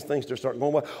business. Things just start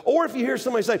going well. Or if you hear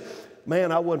somebody say,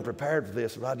 man, I wasn't prepared for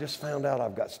this, but I just found out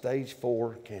I've got stage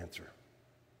 4 cancer.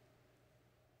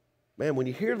 Man, when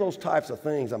you hear those types of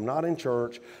things, I'm not in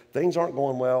church, things aren't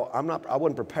going well, I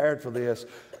wasn't prepared for this,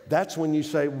 that's when you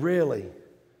say, really?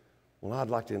 Well,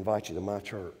 I'd like to invite you to my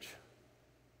church.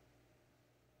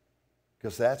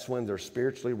 Because that's when they're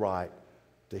spiritually right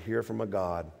to hear from a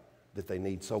God that they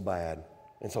need so bad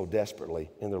and so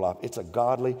desperately in their life. It's a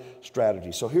godly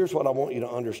strategy. So here's what I want you to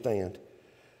understand.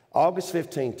 August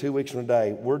 15th, 2 weeks from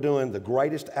today, we're doing the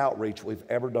greatest outreach we've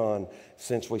ever done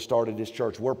since we started this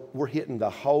church. We're hitting the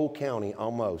whole county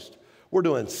almost. We're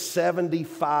doing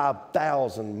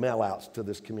 75,000 mail-outs to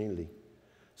this community.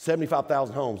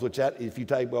 75,000 homes, which if you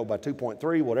take, well, by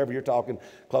 2.3, whatever you're talking,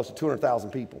 close to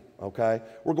 200,000 people, okay?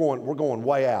 We're going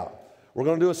way out. We're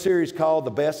going to do a series called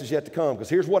The Best Is Yet to Come, because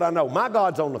here's what I know. My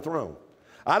God's on the throne.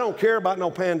 I don't care about no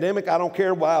pandemic. I don't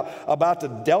care about the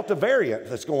Delta variant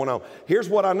that's going on. Here's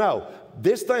what I know.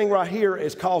 This thing right here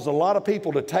has caused a lot of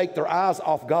people to take their eyes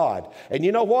off God. And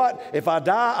you know what? If I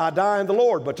die in the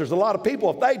Lord. But there's a lot of people,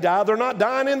 if they die, they're not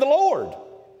dying in the Lord.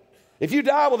 If you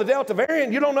die with a Delta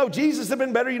variant, you don't know Jesus had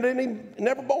been better, you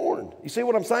never born. You see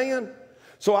what I'm saying?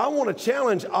 So I want to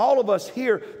challenge all of us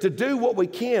here to do what we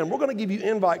can. We're going to give you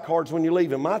invite cards when you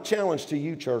leave. And my challenge to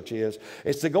you, church, is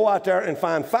to go out there and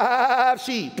find 5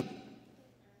 sheep.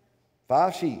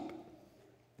 5 sheep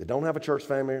that don't have a church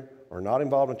family or are not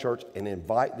involved in church, and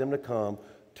invite them to come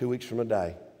 2 weeks from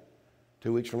today.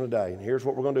 2 weeks from today. And here's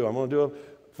what we're going to do. I'm going to do a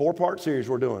 4-part series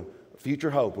we're doing.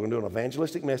 Future hope. We're going to do an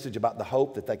evangelistic message about the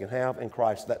hope that they can have in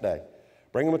Christ that day.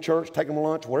 Bring them to church, take them to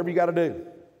lunch, whatever you got to do.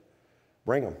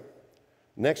 Bring them.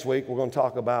 Next week, we're going to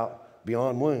talk about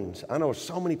beyond wounds. I know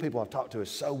so many people I've talked to are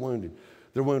so wounded.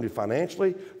 They're wounded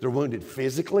financially. They're wounded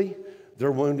physically.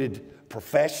 They're wounded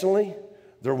professionally.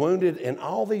 They're wounded in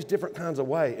all these different kinds of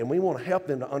ways. And we want to help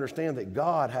them to understand that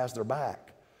God has their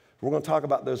back. We're going to talk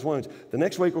about those wounds. The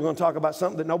next week, we're going to talk about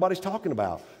something that nobody's talking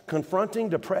about. Confronting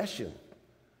depression.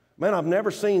 Man, I've never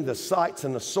seen the sights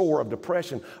and the sore of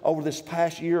depression over this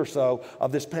past year or so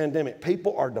of this pandemic.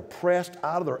 People are depressed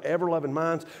out of their ever-loving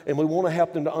minds, and we want to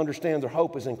help them to understand their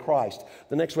hope is in Christ.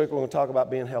 The next week, we're going to talk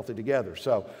about being healthy together.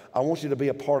 So I want you to be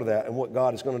a part of that and what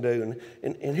God is going to do.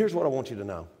 And here's what I want you to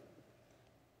know.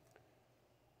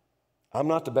 I'm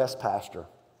not the best pastor,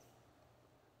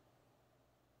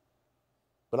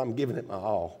 but I'm giving it my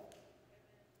all.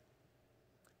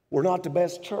 We're not the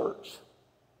best church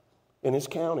in this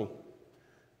county.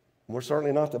 We're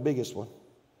certainly not the biggest one.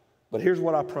 But here's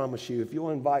what I promise you. If you'll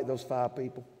invite those 5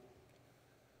 people,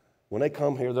 when they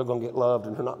come here, they're going to get loved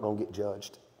and they're not going to get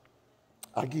judged.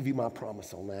 I give you my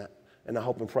promise on that, and I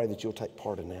hope and pray that you'll take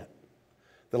part in that.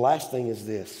 The last thing is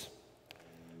this: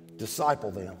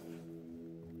 disciple them.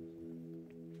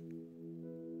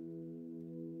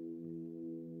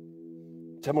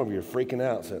 Some of you are freaking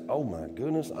out and said, oh my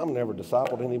goodness, I've never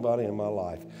discipled anybody in my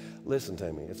life. Listen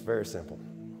to me, it's very simple.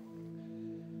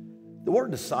 The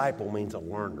word disciple means a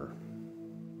learner.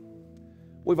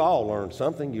 We've all learned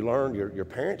something. You learned, your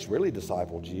parents really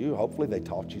discipled you. Hopefully they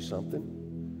taught you something.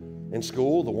 In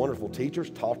school, the wonderful teachers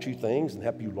taught you things and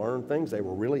helped you learn things. They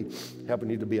were really helping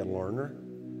you to be a learner.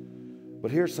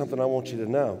 But here's something I want you to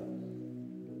know.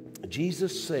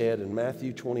 Jesus said in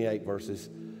Matthew 28, verses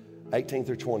 18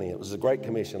 through 20, it was a great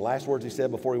commission. Last words he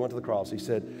said before he went to the cross, he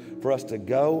said, for us to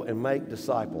go and make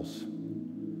disciples.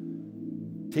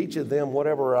 Teaching them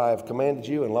whatever I have commanded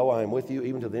you, and lo, I am with you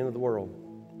even to the end of the world.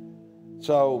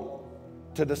 So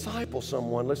to disciple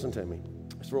someone, listen to me,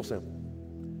 it's real simple.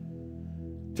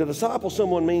 To disciple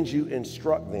someone means you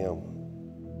instruct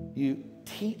them. You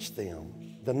teach them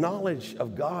the knowledge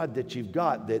of God that you've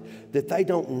got that they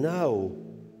don't know.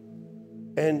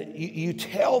 And you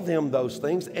tell them those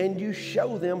things and you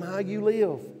show them how you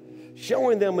live.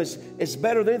 Showing them is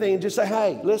better than anything. And just say,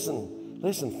 hey,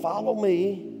 listen, follow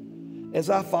me as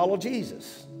I follow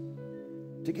Jesus.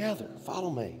 Together, follow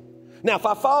me. Now, if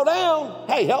I fall down,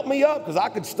 hey, help me up because I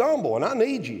could stumble and I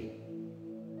need you.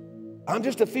 I'm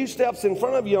just a few steps in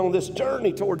front of you on this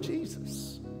journey toward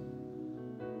Jesus.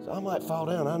 So I might fall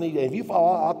down. I need you. If you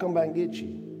fall, I'll come back and get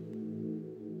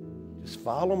you. Just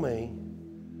follow me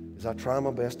as I try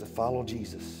my best to follow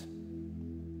Jesus.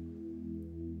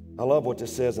 I love what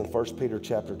this says in 1 Peter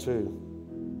chapter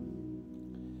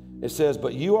 2. It says,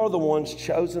 but you are the ones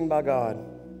chosen by God,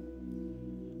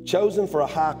 chosen for a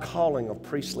high calling of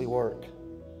priestly work,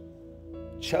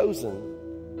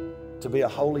 chosen to be a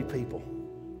holy people.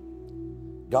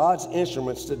 God's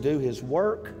instruments to do his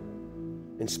work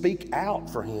and speak out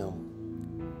for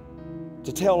him,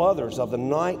 to tell others of the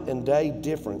night and day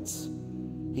difference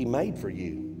he made for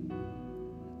you.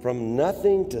 From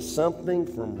nothing to something,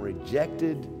 from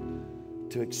rejected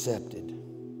to accepted.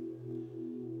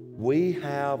 We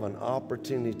have an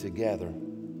opportunity together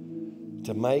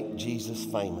to make Jesus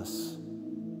famous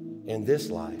in this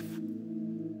life.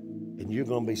 And you're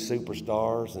going to be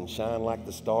superstars and shine like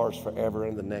the stars forever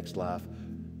in the next life.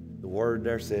 The word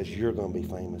there says you're going to be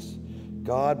famous.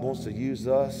 God wants to use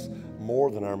us more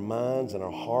than our minds and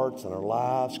our hearts and our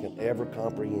lives can ever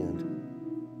comprehend.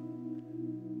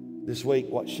 This week,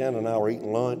 Shannon and I were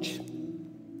eating lunch,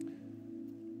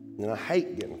 and I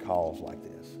hate getting calls like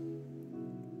this.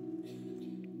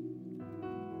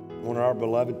 One of our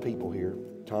beloved people here,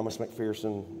 Thomas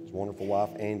McPherson, his wonderful wife,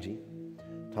 Angie.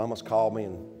 Thomas called me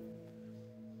and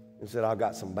said, I've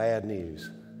got some bad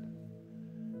news.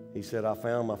 He said, I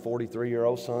found my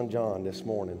 43-year-old son, John, this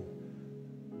morning,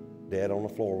 dead on the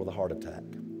floor with a heart attack.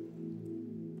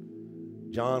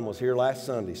 John was here last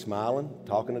Sunday smiling,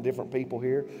 talking to different people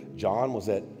here. John was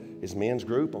at his men's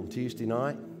group on Tuesday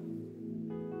night.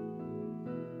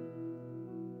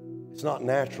 It's not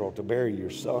natural to bury your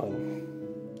son.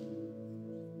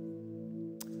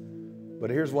 But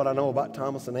here's what I know about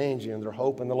Thomas and Angie and their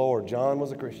hope in the Lord. John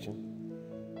was a Christian.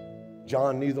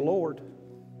 John knew the Lord.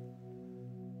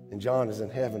 And John is in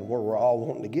heaven where we're all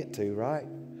wanting to get to, right?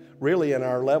 Really, in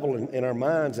our level, in our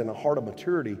minds, in a heart of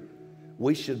maturity,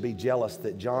 we should be jealous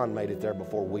that John made it there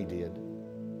before we did.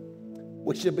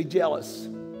 We should be jealous.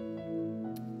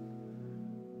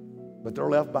 But they're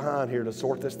left behind here to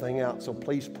sort this thing out, so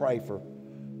please pray for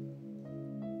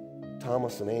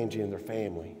Thomas and Angie and their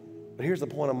family. But here's the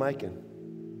point I'm making.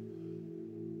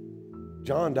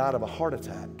 John died of a heart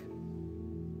attack.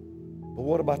 But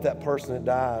what about that person that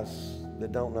dies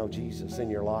that don't know Jesus in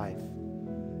your life?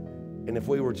 And if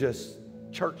we were just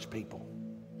church people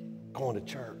going to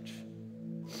church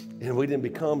and we didn't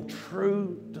become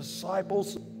true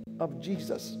disciples of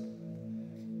Jesus,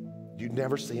 you'd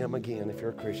never see him again if you're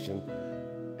a Christian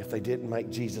if they didn't make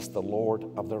Jesus the Lord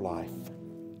of their life.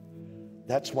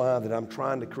 That's why that I'm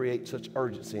trying to create such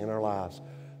urgency in our lives.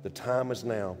 The time is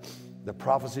now. The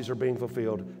prophecies are being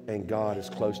fulfilled and God is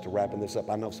close to wrapping this up.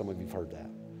 I know some of you have heard that,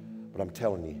 but I'm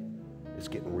telling you, it's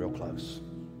getting real close.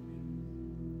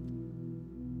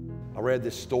 I read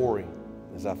this story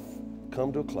as I've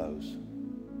come to a close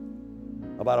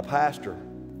about a pastor.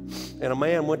 And a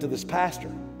man went to this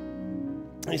pastor.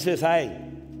 He says, hey,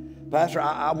 Pastor,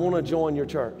 I want to join your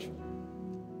church.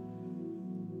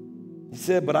 He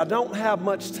said, but I don't have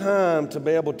much time to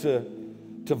be able to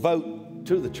vote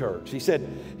to the church. He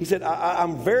said,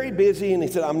 I'm very busy. And he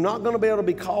said, I'm not going to be able to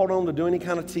be called on to do any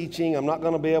kind of teaching. I'm not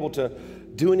going to be able to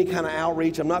do any kind of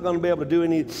outreach. I'm not going to be able to do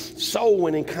any soul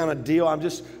winning kind of deal. I'm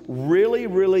just really,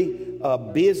 really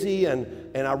busy. And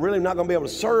and I really am not going to be able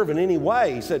to serve in any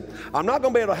way. He said, I'm not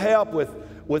going to be able to help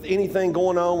with anything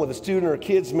going on with a student or a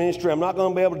kid's ministry. I'm not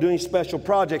going to be able to do any special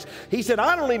projects. He said,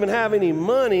 I don't even have any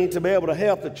money to be able to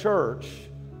help the church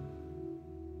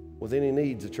with any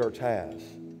needs the church has.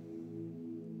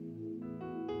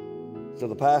 So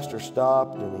the pastor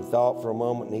stopped and he thought for a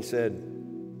moment and he said,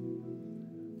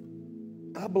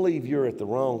 I believe you're at the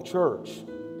wrong church.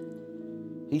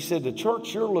 He said, the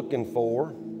church you're looking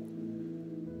for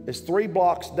is 3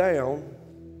 blocks down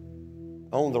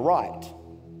on the right.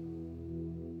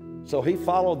 So he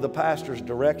followed the pastor's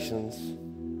directions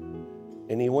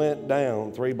and he went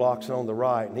down 3 blocks on the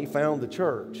right and he found the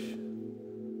church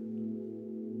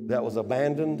that was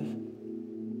abandoned,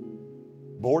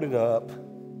 boarded up,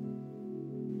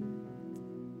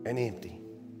 and empty.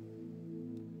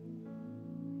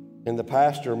 And the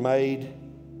pastor made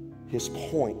his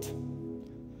point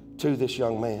to this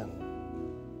young man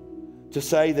to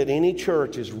say that any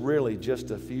church is really just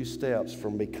a few steps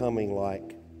from becoming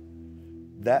like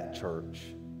that church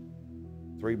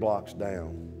 3 blocks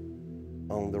down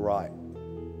on the right.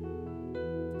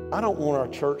 I don't want our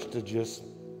church to just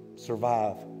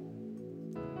survive.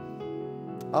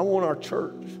 I want our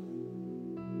church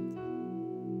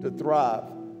to thrive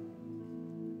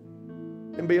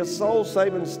and be a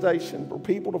soul-saving station for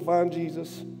people to find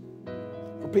Jesus,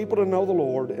 for people to know the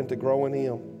Lord and to grow in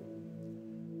Him.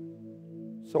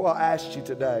 So I ask you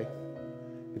today,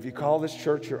 if you call this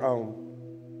church your own,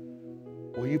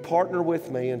 will you partner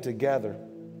with me and together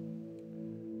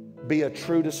be a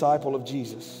true disciple of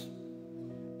Jesus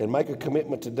and make a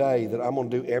commitment today that I'm going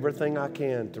to do everything I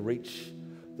can to reach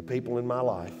the people in my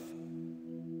life.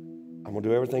 I'm going to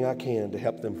do everything I can to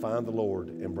help them find the Lord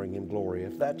and bring Him glory.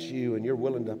 If that's you and you're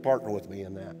willing to partner with me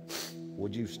in that,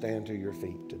 would you stand to your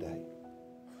feet today?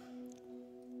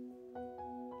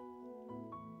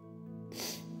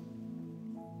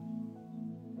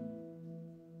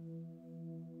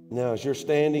 Now, as you're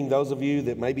standing, those of you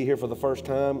that may be here for the first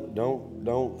time,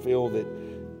 don't feel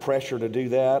that pressure to do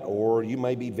that, or you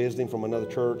may be visiting from another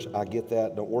church. I get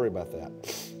that. Don't worry about that.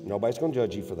 Nobody's going to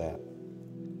judge you for that.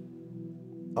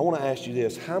 I want to ask you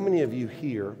this. How many of you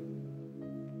here,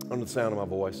 under the sound of my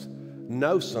voice,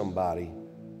 know somebody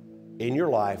in your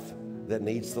life that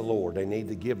needs the Lord? They need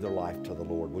to give their life to the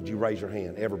Lord. Would you raise your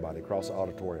hand? Everybody across the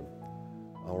auditorium.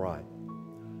 All right.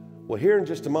 Well, here in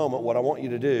just a moment, what I want you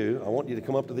to do, I want you to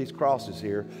come up to these crosses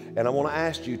here, and I want to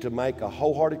ask you to make a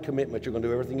wholehearted commitment. You're going to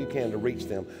do everything you can to reach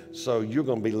them, so you're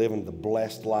going to be living the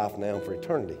blessed life now for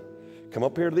eternity. Come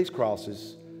up here to these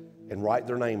crosses and write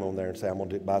their name on there and say, I'm going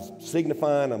to do it by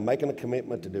signifying, I'm making a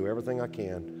commitment to do everything I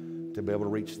can to be able to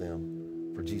reach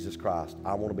them for Jesus Christ.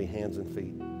 I want to be hands and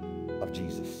feet of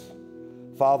Jesus.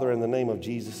 Father, in the name of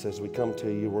Jesus, as we come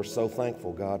to you, we're so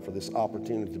thankful, God, for this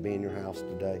opportunity to be in your house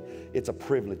today. It's a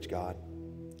privilege, God.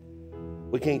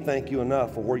 We can't thank you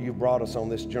enough for where you've brought us on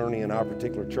this journey in our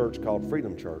particular church called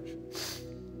Freedom Church.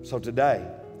 So today,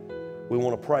 we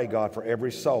want to pray, God, for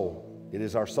every soul. It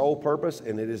is our sole purpose,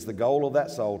 and it is the goal of that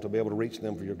soul to be able to reach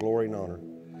them for your glory and honor.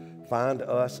 Find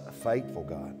us faithful,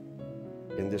 God,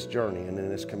 in this journey and in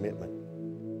this commitment.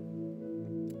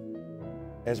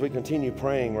 As we continue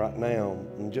praying right now,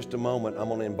 in just a moment, I'm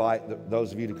going to invite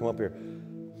those of you to come up here.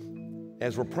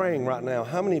 As we're praying right now,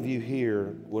 how many of you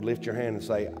here would lift your hand and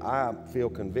say, I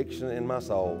feel conviction in my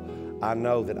soul. I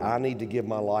know that I need to give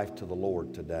my life to the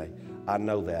Lord today. I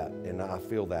know that, and I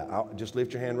feel that. Just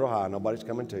lift your hand real high. Nobody's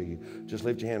coming to you. Just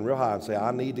lift your hand real high and say,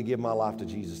 I need to give my life to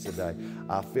Jesus today.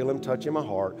 I feel Him touching my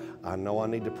heart. I know I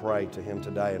need to pray to Him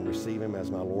today and receive Him as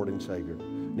my Lord and Savior.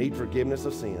 Need forgiveness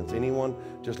of sins. Anyone,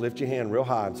 just lift your hand real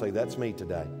high and say, that's me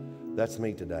today. That's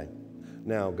me today.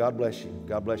 Now, God bless you.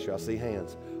 God bless you. I see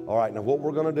hands. All right, now what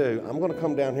we're going to do, I'm going to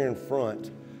come down here in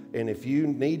front, and if you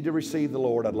need to receive the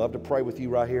Lord, I'd love to pray with you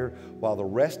right here while the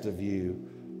rest of you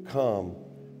come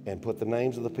and put the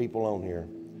names of the people on here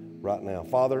right now.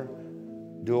 Father,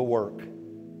 do a work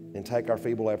and take our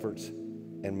feeble efforts,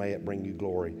 and may it bring you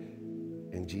glory.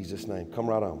 In Jesus' name. Come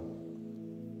right on.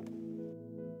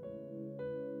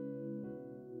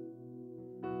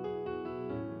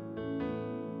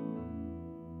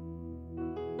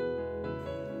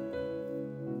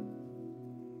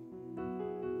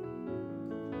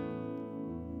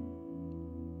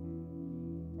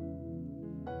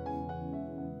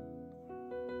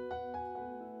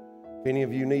 If any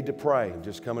of you need to pray,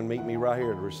 just come and meet me right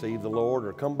here to receive the Lord,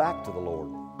 or come back to the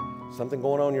Lord. Something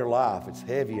going on in your life, it's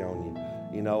heavy on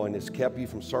you, and it's kept you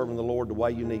from serving the Lord the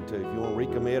way you need to. If you want to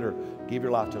recommit or give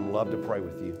your life to Him, I'd love to pray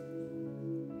with you.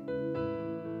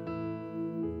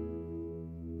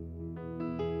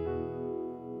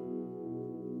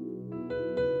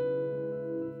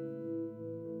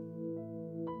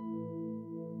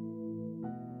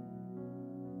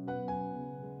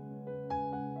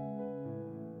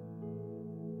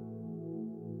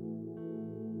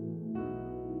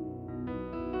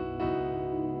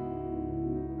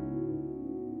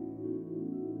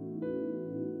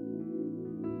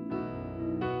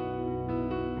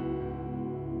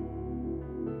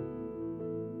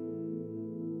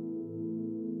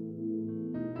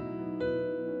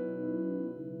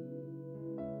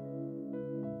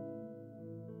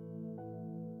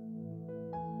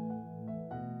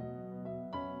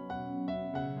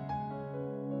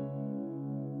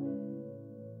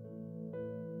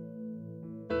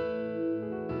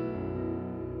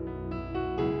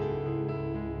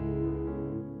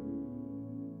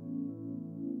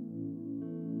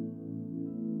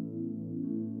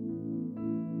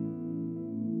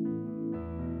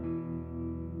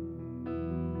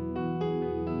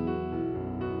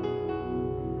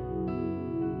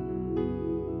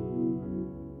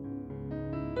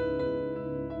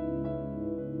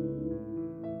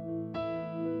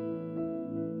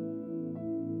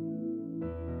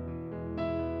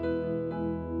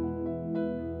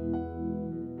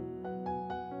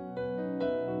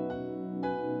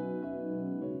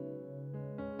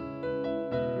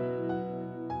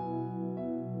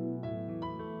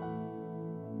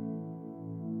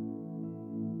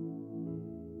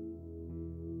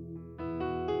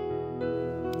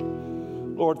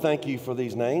 Lord, thank you for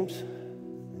these names.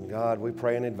 And God, we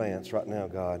pray in advance right now,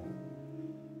 God,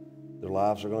 their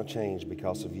lives are going to change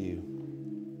because of you,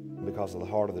 because of the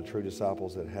heart of the true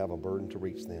disciples that have a burden to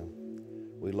reach them.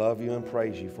 We love you and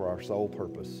praise you for our sole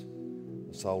purpose.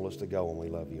 The soul is to go, and we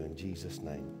love you. In Jesus'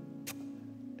 name,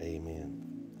 amen.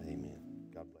 Amen.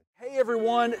 God bless. Hey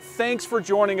everyone, thanks for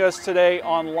joining us today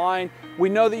online. We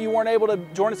know that you weren't able to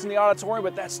join us in the auditorium,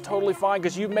 but that's totally fine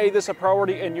because you've made this a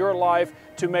priority in your life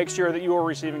to make sure that you are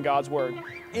receiving God's Word.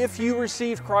 If you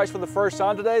received Christ for the first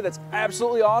time today, that's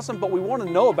absolutely awesome, but we want to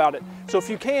know about it. So if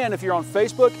you can, if you're on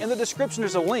Facebook, in the description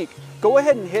there's a link. Go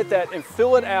ahead and hit that and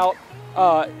fill it out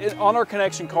on our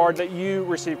connection card that you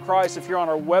received Christ. If you're on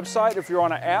our website, if you're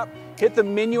on an app, hit the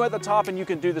menu at the top and you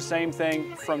can do the same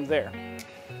thing from there.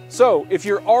 So if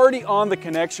you're already on the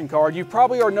connection card, you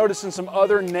probably are noticing some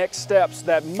other next steps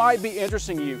that might be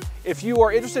interesting you. If you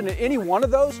are interested in any one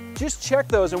of those, just check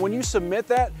those, and when you submit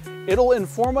that, it'll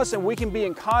inform us and we can be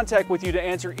in contact with you to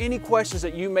answer any questions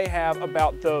that you may have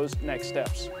about those next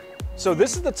steps. So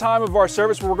this is the time of our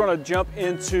service where we're going to jump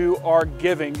into our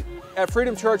giving. At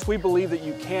Freedom Church, we believe that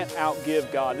you can't outgive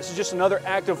God. This is just another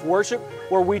act of worship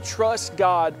where we trust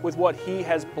God with what He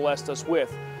has blessed us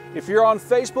with. If you're on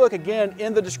Facebook, again,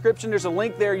 in the description, there's a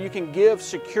link there. You can give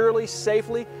securely,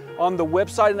 safely on the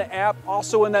website and the app.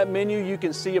 Also in that menu, you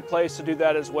can see a place to do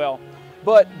that as well.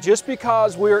 But just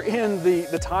because we're in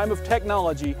the time of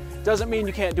technology doesn't mean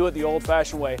you can't do it the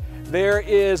old-fashioned way. There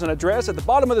is an address at the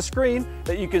bottom of the screen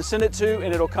that you can send it to,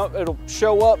 and it'll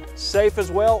show up safe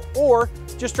as well, or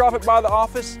just drop it by the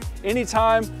office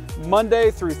anytime,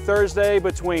 Monday through Thursday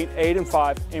between 8 and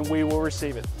 5, and we will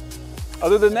receive it.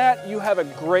 Other than that, you have a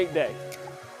great day.